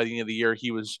Coffey, and then by the end of the year,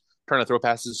 he was trying to throw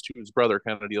passes to his brother,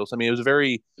 kind of deals. I mean, it was a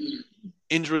very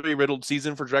injury-riddled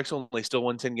season for Drexel, and they still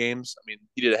won 10 games. I mean,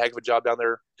 he did a heck of a job down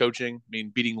there coaching. I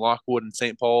mean, beating Lockwood and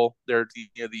St. Paul there at the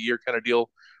end of the year kind of deal.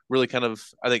 Really kind of,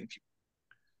 I think,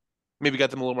 maybe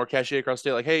got them a little more cachet across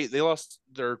state. Like, hey, they lost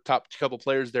their top couple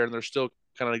players there, and they're still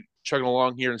kind of chugging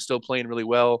along here and still playing really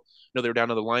well. They were down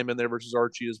to the lineman there versus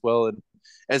Archie as well. And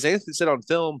as Anthony said on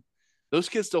film, those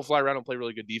kids still fly around and play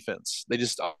really good defense. They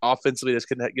just offensively just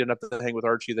couldn't get enough to hang with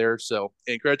Archie there. So,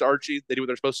 and credit to Archie, they do what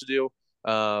they're supposed to do.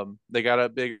 They got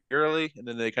up big early, and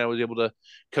then they kind of was able to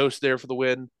coast there for the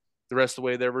win the rest of the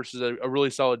way there versus a really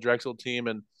solid Drexel team.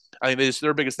 And I think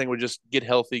their biggest thing would just get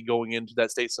healthy going into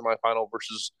that state semifinal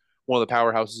versus one of the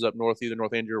powerhouses up north, either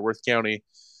North Andrew or Worth County.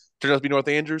 Turns out to be North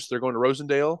Andrews. They're going to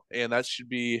Rosendale, and that should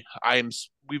be.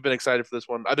 We've been excited for this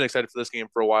one. I've been excited for this game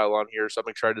for a while on here, so I'm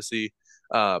excited to see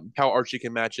how Archie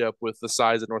can match up with the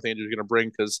size that North Andrews is going to bring,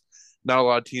 because not a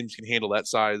lot of teams can handle that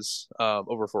size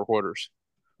over 4 quarters.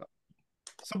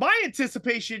 So my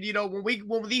anticipation,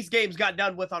 when these games got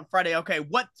done with on Friday, okay,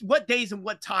 what days and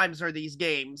what times are these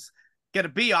games going to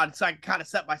be on, so I can kind of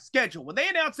set my schedule. When they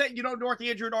announced that, North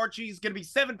Andrew and Archie is going to be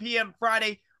 7 p.m.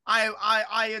 Friday,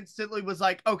 I instantly was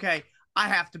like, okay, I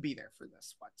have to be there for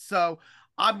this one. So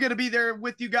I'm going to be there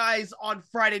with you guys on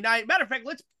Friday night. Matter of fact,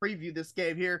 let's preview this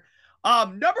game here.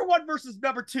 Number 1 versus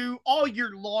number 2 all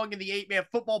year long in the 8-man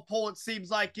football poll. It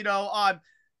seems like,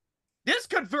 this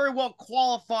could very well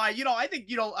qualify. I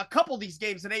think, a couple of these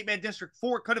games in 8-man District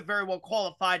 4 could have very well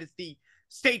qualified as the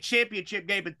state championship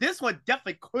game, but this one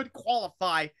definitely could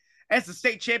qualify as the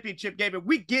state championship game. And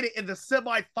we get it in the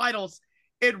semifinals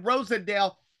in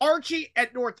Rosendale. Archie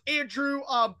at North Andrew.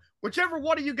 Whichever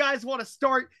one of you guys want to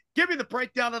start, give me the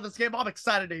breakdown of this game. I'm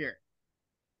excited to hear.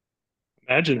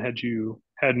 Imagine had you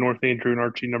had North Andrew and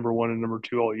Archie number 1 and number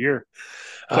 2 all year.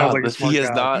 Sounds like a smart he has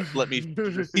guy. not let me.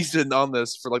 He's been on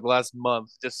this for like the last month.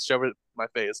 Just shove it in my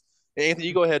face. Hey, Anthony,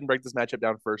 you go ahead and break this matchup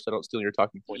down first. I don't steal your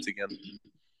talking points again.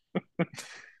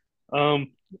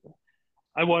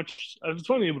 I was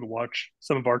finally able to watch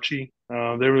some of Archie. They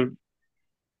were,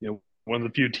 one of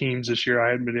the few teams this year I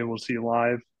hadn't been able to see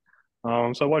live.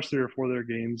 So I watched 3 or 4 of their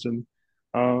games, and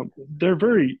they're a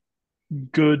very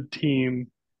good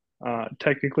team,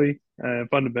 technically and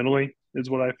fundamentally, is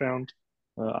what I found.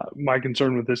 My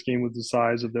concern with this game was the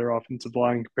size of their offensive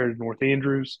line compared to North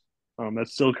Andrews.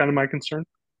 That's still kind of my concern.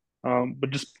 But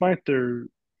despite their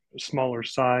smaller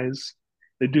size,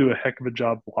 they do a heck of a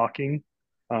job blocking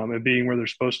and being where they're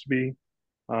supposed to be.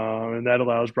 And that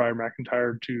allows Briar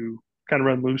McIntyre to kind of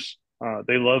run loose.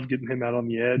 They love getting him out on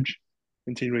the edge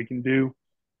and seeing what he can do.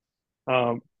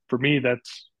 For me,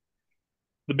 that's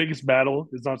the biggest battle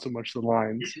is not so much the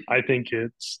lines. I think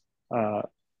it's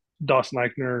Dawson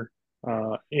Eichner,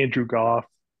 Andrew Goff,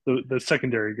 the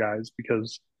secondary guys,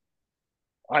 because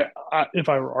I if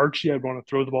I were Archie, I'd want to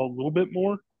throw the ball a little bit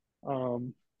more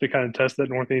to kind of test that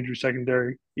North Andrew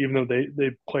secondary, even though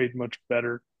they played much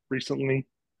better recently.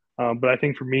 But I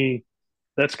think for me,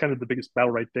 that's kind of the biggest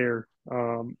battle right there,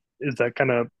 is that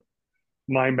kind of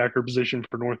linebacker position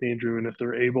for North Andrew. And if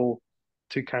they're able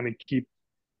to kind of keep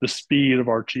the speed of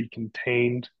Archie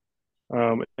contained.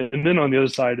 And then on the other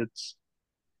side, it's,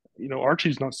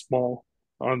 Archie's not small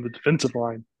on the defensive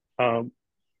line,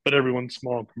 but everyone's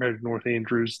small compared to North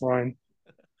Andrew's line.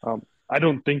 I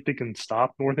don't think they can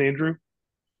stop North Andrew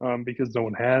because no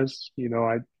one has.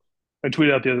 I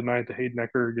tweeted out the other night the Hayden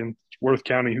Ecker against Worth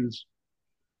County, who's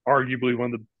arguably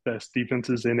one of the best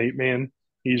defenses in 8-man.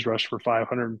 He's rushed for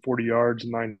 540 yards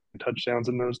and 9 touchdowns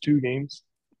in those 2 games.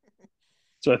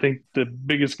 So I think the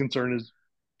biggest concern is,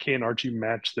 can Archie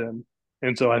match them?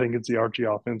 And so I think it's the Archie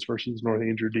offense versus North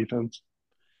Andrew defense.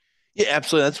 Yeah,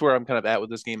 absolutely. That's where I'm kind of at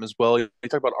with this game as well. You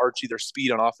talk about Archie, their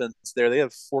speed on offense there. They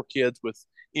have 4 kids with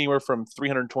anywhere from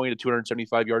 320 to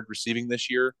 275 yards receiving this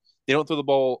year. They don't throw the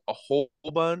ball a whole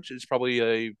bunch. It's probably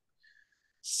a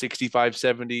 65,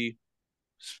 70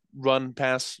 run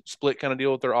pass split kind of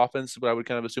deal with their offense, but I would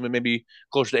kind of assume it maybe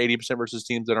closer to 80% versus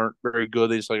teams that aren't very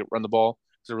good. They just like run the ball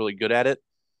because they're really good at it.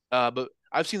 But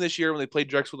I've seen this year when they played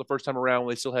Drexel the first time around,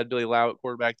 when they still had Billy Lau at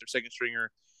quarterback, their second stringer.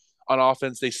 on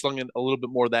offense, they slung in a little bit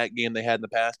more of that game they had in the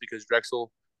past because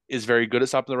Drexel is very good at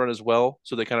stopping the run as well.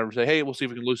 So they kind of say, hey, we'll see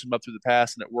if we can loosen them up through the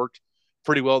pass, and it worked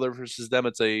pretty well there versus them.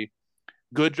 It's a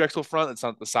good Drexel front. It's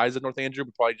not the size of North Andrew,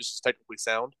 but probably just as technically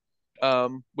sound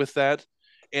with that.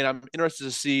 And I'm interested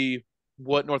to see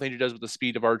what North Andrew does with the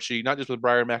speed of Archie, not just with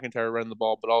Briar McIntyre running the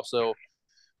ball, but also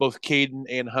both Caden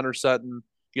and Hunter Sutton.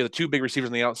 You know, the two big receivers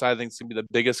on the outside, I think it's going to be the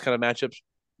biggest kind of matchups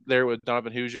there with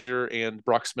Donovan Hoosier and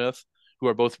Brock Smith, who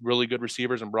are both really good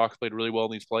receivers, and Brock played really well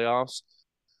in these playoffs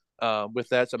with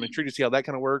that. So I'm intrigued to see how that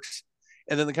kind of works.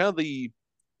 And then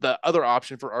the other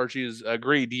option for Archie is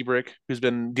Grady Debrick, who's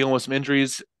been dealing with some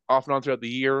injuries off and on throughout the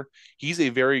year. He's a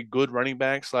very good running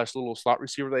back / little slot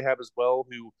receiver they have as well,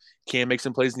 who can make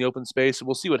some plays in the open space. So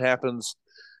we'll see what happens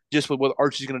just with what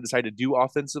Archie's going to decide to do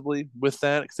offensively with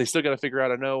that, because they still got to figure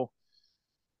out. I know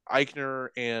Eichner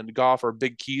and Goff are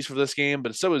big keys for this game,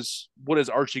 but so is what is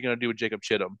Archie going to do with Jacob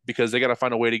Chittum, because they got to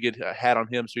find a way to get a hat on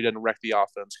him so he doesn't wreck the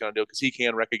offense kind of deal, because he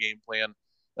can wreck a game plan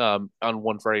on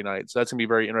one Friday night. So that's going to be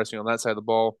very interesting on that side of the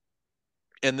ball.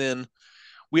 And then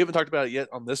we haven't talked about it yet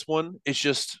on this one. It's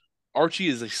just Archie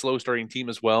is a slow starting team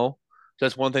as well. So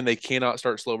that's one thing they cannot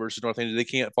start slow versus North Andrew. They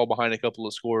can't fall behind a couple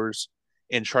of scores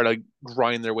and try to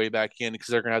grind their way back in, because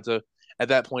they're going to have to, at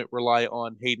that point, rely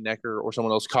on Hayden Ecker or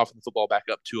someone else coughing the football back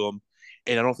up to them.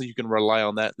 And I don't think you can rely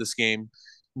on that this game.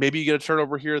 Maybe you get a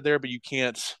turnover here or there, but you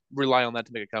can't rely on that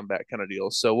to make a comeback kind of deal.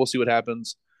 So we'll see what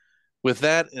happens with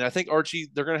that. And I think Archie,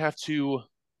 they're going to have to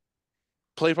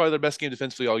play probably their best game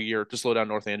defensively all year to slow down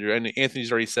North Andrew. And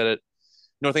Anthony's already said it.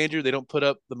 North Andrew, they don't put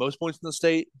up the most points in the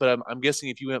state, but I'm guessing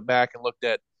if you went back and looked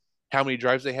at how many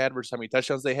drives they had versus how many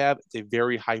touchdowns they have, it's a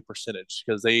very high percentage,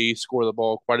 because they score the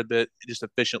ball quite a bit just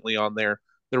efficiently on there.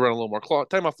 They run a little more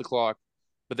time off the clock,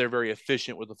 but they're very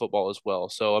efficient with the football as well.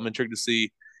 So I'm intrigued to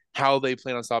see how they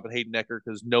plan on stopping Hayden Ecker,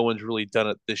 because no one's really done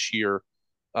it this year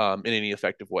in any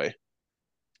effective way.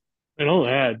 And I'll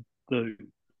add the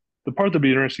part that'd be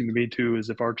interesting to me too is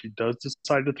if Archie does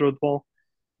decide to throw the ball,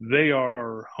 they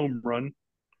are home run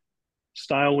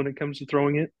style when it comes to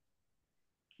throwing it.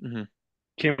 Mm-hmm.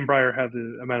 Can Briar have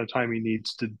the amount of time he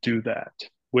needs to do that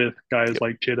with guys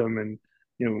like Chittum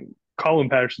and Colin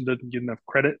Patterson doesn't get enough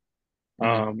credit.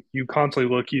 Mm-hmm. You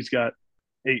constantly look; he's got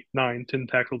 8, 9, 10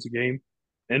 tackles a game,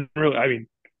 and really, I mean,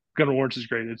 Gunnar Lawrence is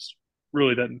great. It's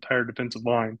really that entire defensive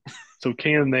line. So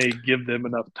can they give them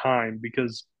enough time?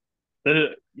 Because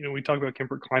we talk about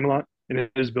Kemper Klein a lot and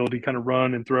his ability to kind of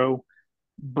run and throw.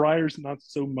 Briar's not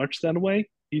so much that way.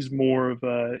 He's more of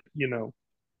a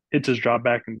hits his job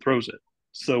back and throws it.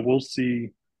 So we'll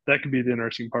see. That could be the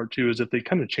interesting part too, is if they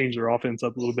kind of change their offense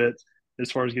up a little bit as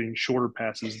far as getting shorter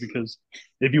passes. Because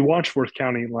if you watch Worth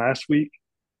County last week,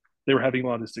 they were having a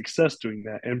lot of success doing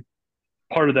that. And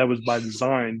part of that was by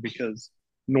design, because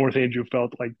North Andrew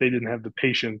felt like they didn't have the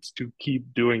patience to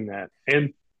keep doing that.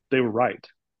 And they were right.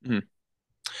 Mm-hmm.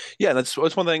 Yeah, that's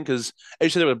one thing, because as you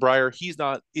said with Briar, he's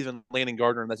not even Landon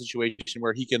Gardner in that situation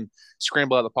where he can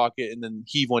scramble out of the pocket and then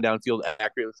heave one downfield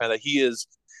accurate. The fact that he is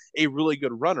a really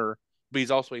good runner, but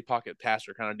he's also a pocket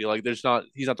passer kind of deal. Like he's not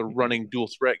the running dual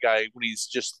threat guy when he's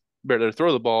just better to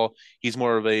throw the ball. He's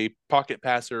more of a pocket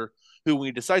passer who, when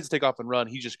he decides to take off and run,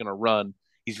 he's just going to run.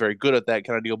 He's very good at that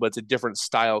kind of deal, but it's a different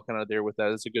style kind of there with that.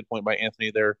 That's a good point by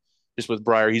Anthony there. Just with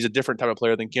Briar, he's a different type of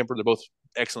player than Kemper. They're both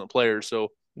excellent players. So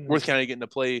Worth County getting to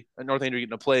play, North Andrew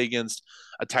getting to play against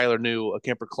a Tyler New, a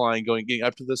Kemper Klein getting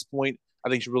up to this point, I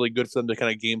think it's really good for them to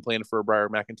kind of game plan for Briar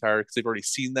McIntyre, because they've already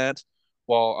seen that.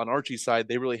 While on Archie's side,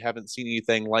 they really haven't seen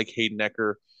anything like Hayden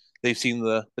Ecker. They've seen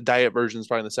the diet versions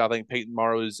probably in the South. I think Peyton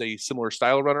Morrow is a similar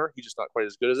style runner. He's just not quite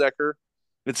as good as Ecker.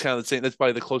 It's kind of the same. That's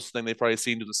probably the closest thing they've probably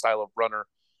seen to the style of runner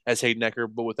as Hayden Ecker,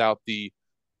 but without the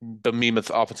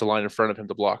behemoth offensive line in front of him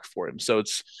to block for him. So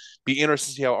it's be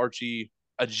interesting to see how Archie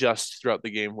adjusts throughout the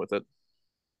game with it.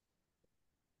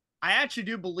 I actually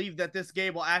do believe that this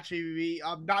game will actually be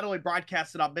not only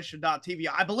broadcasted on Mission.tv,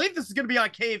 I believe this is going to be on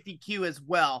KFEQ as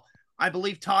well. I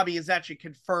believe Tommy has actually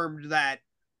confirmed that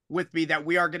with me, that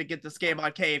we are going to get this game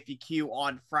on KFEQ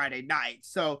on Friday night.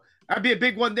 So that'd be a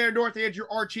big one there. North Andrew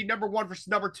Archie, number 1 versus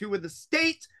number 2 in the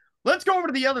state. Let's go over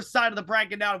to the other side of the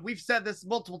bracket now. We've said this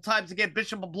multiple times again.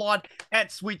 Bishop LeBlond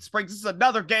at Sweet Springs. This is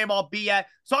another game I'll be at.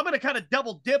 So I'm going to kind of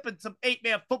double dip in some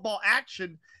 8-man football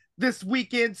action this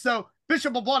weekend. So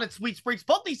Bishop LeBlond at Sweet Springs.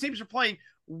 Both these teams are playing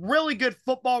really good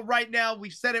football right now.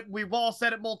 We've said it. We've all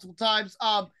said it multiple times.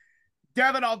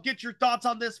 Devin, I'll get your thoughts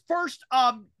on this. First,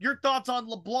 your thoughts on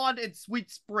LeBlond and Sweet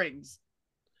Springs.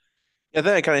 Yeah,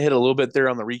 then I kind of hit a little bit there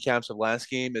on the recaps of last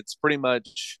game. It's pretty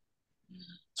much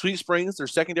Sweet Springs, their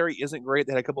secondary isn't great.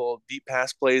 They had a couple of deep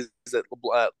pass plays that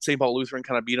St. Paul Lutheran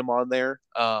kind of beat them on there.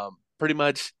 Pretty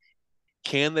much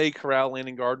can they corral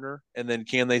Landon Gardner, and then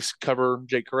can they cover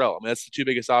Jake Correll? I mean, that's the two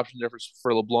biggest options there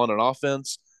for LeBlond on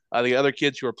offense. The other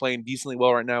kids who are playing decently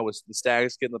well right now was the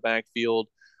Stags get in the backfield.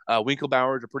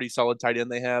 Winklebauer is a pretty solid tight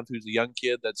end they have, who's a young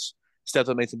kid that's stepped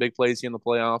up, made some big plays here in the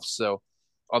playoffs. So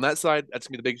on that side, that's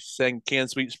gonna be the big thing. Can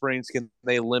Sweet Springs, can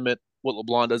they limit what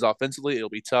LeBlond does offensively? It'll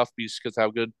be tough because how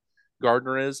good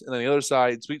Gardner is. And then the other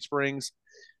side, Sweet Springs,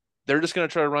 they're just going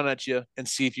to try to run at you and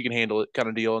see if you can handle it, kind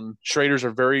of deal. And Schrader's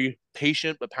a very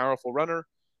patient but powerful runner.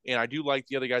 And I do like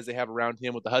the other guys they have around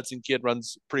him. With the Hudson kid,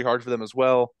 runs pretty hard for them as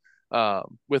well.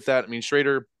 With that, I mean,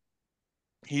 Schrader,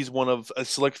 he's one of a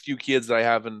select few kids that I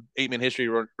have in 8-man history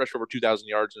rushed for over 2,000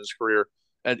 yards in his career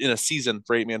and in a season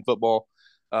for 8-man football.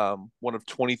 One of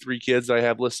 23 kids that I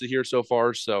have listed here so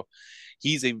far. So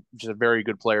he's just a very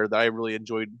good player that I really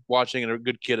enjoyed watching, and a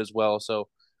good kid as well. So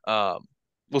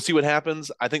we'll see what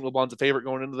happens. I think LeBlond's a favorite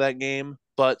going into that game,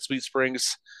 but Sweet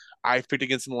Springs, I've picked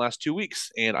against them the last 2 weeks,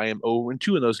 and I am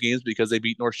 0-2 in those games because they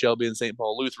beat North Shelby and St.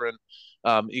 Paul Lutheran,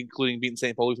 including beating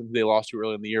St. Paul Lutheran, who they lost to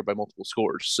early in the year by multiple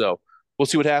scores. So we'll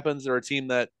see what happens. They're a team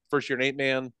that first year in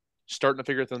 8-man, starting to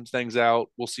figure some things out.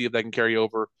 We'll see if they can carry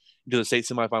over into the state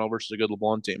semifinal versus a good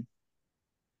LeBlond team.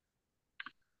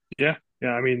 Yeah.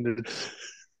 I mean,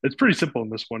 it's pretty simple in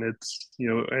this one. It's,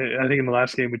 I think in the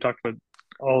last game we talked about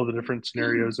all of the different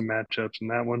scenarios and matchups in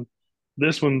that one.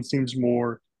 This one seems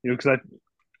more, because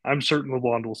I'm certain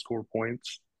LeBlond will score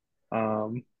points.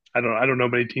 I don't know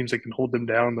many teams that can hold them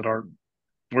down that aren't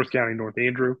North County, North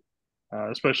Andrew,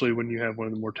 especially when you have one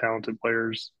of the more talented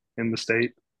players in the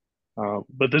state.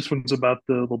 But this one's about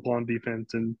the LeBlond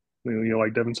defense, and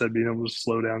like Devin said, being able to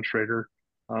slow down Schrader.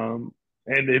 And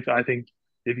I think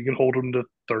if you can hold them to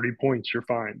 30 points, you're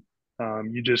fine.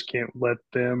 You just can't let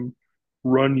them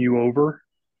run you over.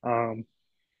 And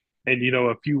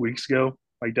a few weeks ago,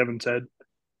 like Devin said,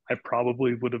 I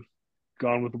probably would have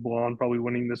gone with LeBlond, probably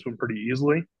winning this one pretty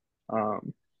easily.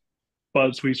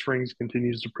 But Sweet Springs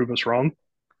continues to prove us wrong.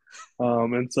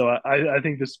 And so I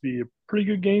think this would be a pretty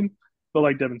good game. But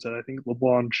like Devin said, I think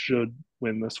LeBlond should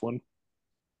win this one.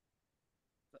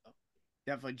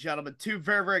 Definitely, gentlemen. Two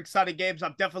very, very exciting games.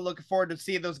 I'm definitely looking forward to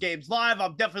seeing those games live.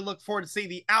 I'm definitely looking forward to seeing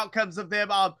the outcomes of them.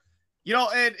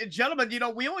 And gentlemen,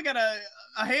 we only got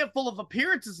a handful of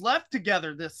appearances left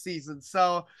together this season.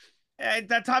 So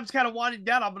that time's kind of winding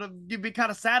down. I'm going to be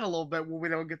kind of sad a little bit when we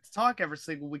don't get to talk every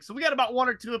single week. So we got about 1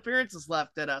 or 2 appearances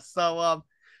left in us. So,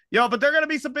 but there are going to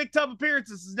be some big time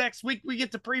appearances next week. We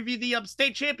get to preview the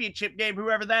state championship game,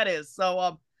 whoever that is.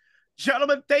 So,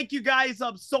 gentlemen, thank you guys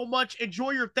so much.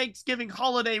 Enjoy your Thanksgiving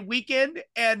holiday weekend,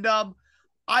 and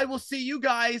I will see you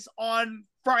guys on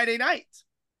Friday night.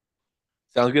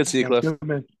 Sounds good. See you, Cliff. Good,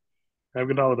 man. Have a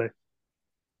good holiday.